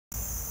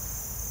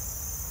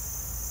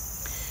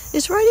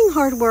Is writing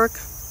hard work?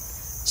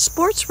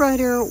 Sports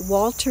writer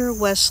Walter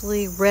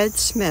Wesley Red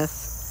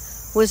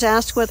Smith was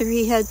asked whether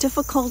he had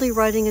difficulty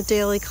writing a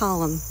daily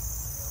column.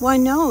 Why,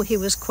 no, he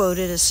was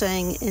quoted as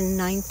saying in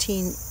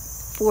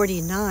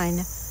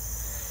 1949,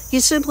 "You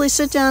simply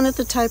sit down at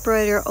the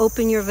typewriter,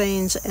 open your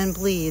veins, and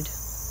bleed."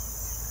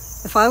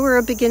 If I were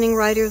a beginning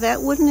writer,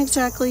 that wouldn't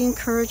exactly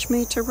encourage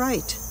me to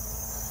write.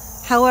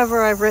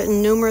 However, I've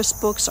written numerous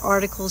books,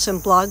 articles,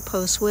 and blog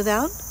posts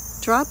without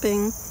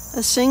dropping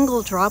a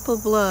single drop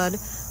of blood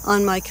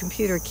on my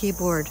computer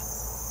keyboard.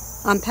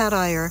 I'm Pat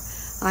Iyer.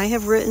 I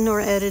have written or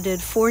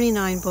edited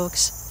 49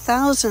 books,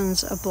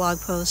 thousands of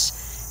blog posts,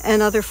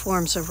 and other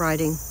forms of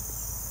writing.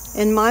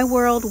 In my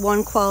world,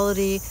 one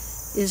quality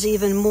is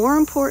even more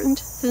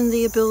important than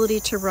the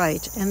ability to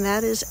write, and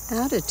that is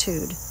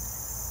attitude.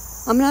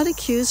 I'm not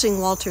accusing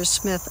Walter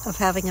Smith of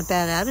having a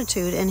bad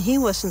attitude, and he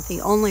wasn't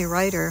the only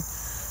writer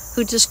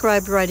who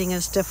described writing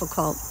as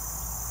difficult.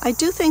 I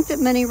do think that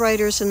many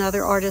writers and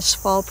other artists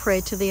fall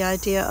prey to the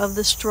idea of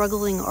the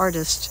struggling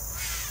artist.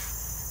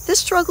 This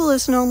struggle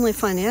isn't only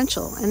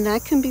financial, and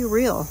that can be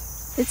real.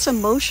 It's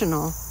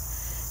emotional.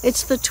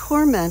 It's the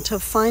torment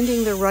of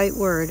finding the right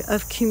word,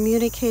 of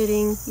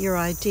communicating your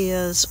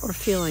ideas or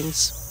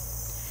feelings.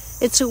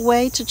 It's a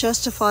way to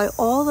justify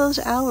all those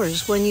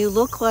hours when you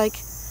look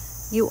like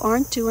you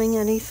aren't doing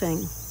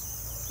anything.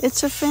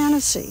 It's a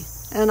fantasy,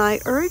 and I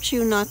urge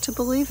you not to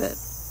believe it.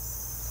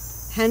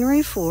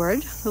 Henry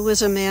Ford, who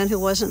was a man who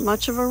wasn't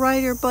much of a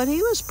writer, but he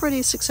was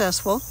pretty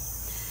successful,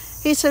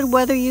 he said,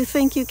 "Whether you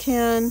think you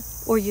can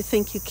or you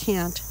think you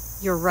can't,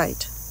 you're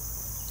right."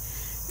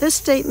 This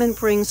statement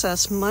brings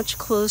us much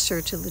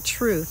closer to the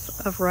truth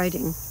of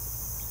writing.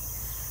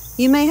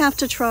 You may have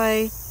to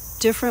try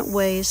different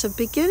ways of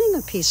beginning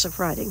a piece of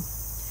writing.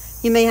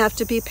 You may have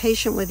to be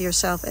patient with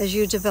yourself as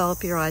you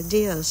develop your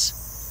ideas.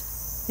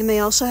 You may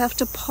also have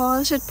to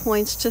pause at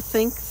points to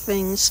think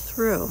things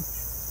through.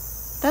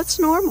 That's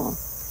normal.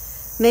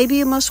 Maybe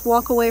you must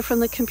walk away from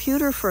the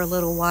computer for a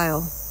little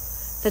while.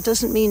 That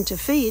doesn't mean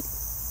defeat.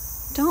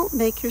 Don't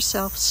make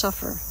yourself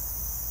suffer.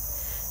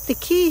 The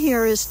key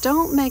here is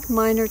don't make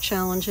minor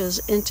challenges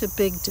into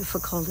big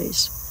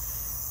difficulties.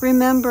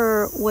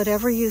 Remember,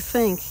 whatever you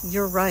think,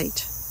 you're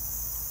right.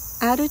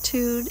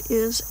 Attitude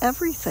is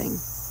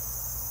everything.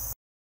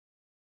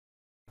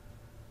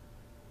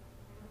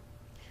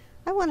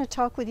 I want to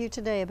talk with you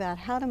today about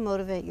how to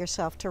motivate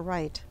yourself to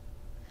write.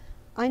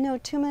 I know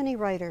too many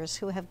writers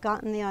who have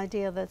gotten the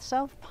idea that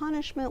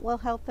self-punishment will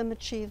help them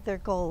achieve their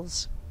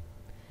goals.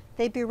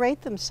 They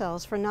berate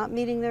themselves for not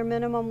meeting their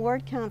minimum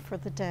word count for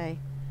the day,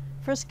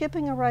 for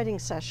skipping a writing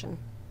session,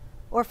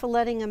 or for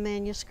letting a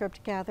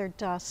manuscript gather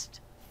dust,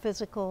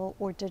 physical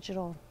or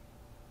digital.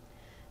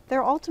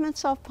 Their ultimate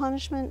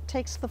self-punishment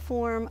takes the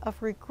form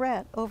of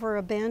regret over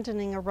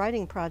abandoning a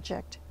writing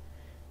project.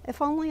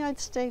 If only I'd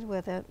stayed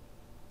with it.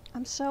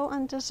 I'm so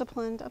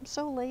undisciplined. I'm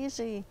so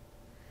lazy.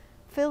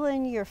 Fill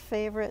in your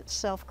favorite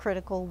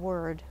self-critical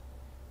word.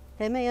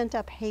 They may end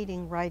up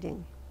hating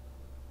writing.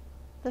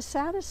 The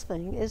saddest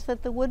thing is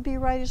that the would-be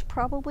writers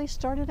probably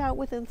started out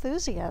with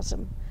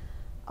enthusiasm.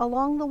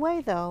 Along the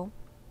way, though,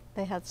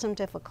 they had some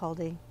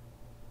difficulty.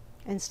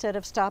 Instead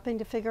of stopping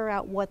to figure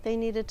out what they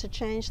needed to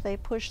change, they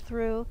pushed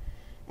through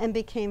and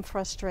became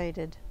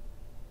frustrated.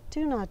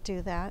 Do not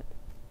do that.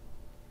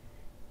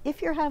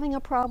 If you're having a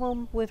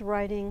problem with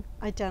writing,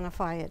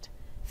 identify it.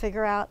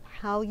 Figure out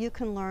how you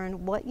can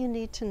learn what you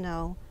need to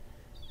know,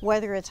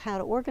 whether it's how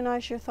to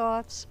organize your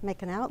thoughts,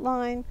 make an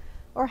outline,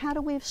 or how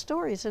to weave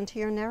stories into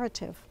your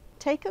narrative.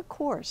 Take a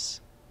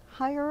course,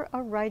 hire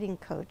a writing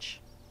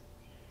coach,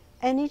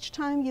 and each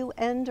time you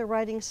end a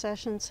writing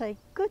session, say,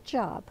 "Good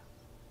job."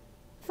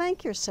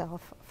 Thank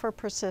yourself for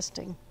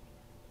persisting.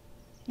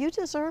 You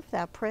deserve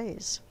that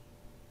praise.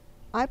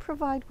 I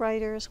provide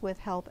writers with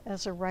help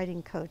as a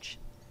writing coach.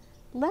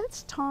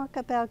 Let's talk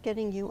about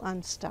getting you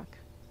unstuck.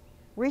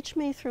 Reach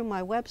me through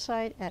my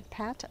website at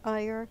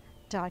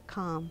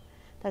patiyer.com.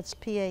 That's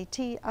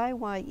PATIYER.com.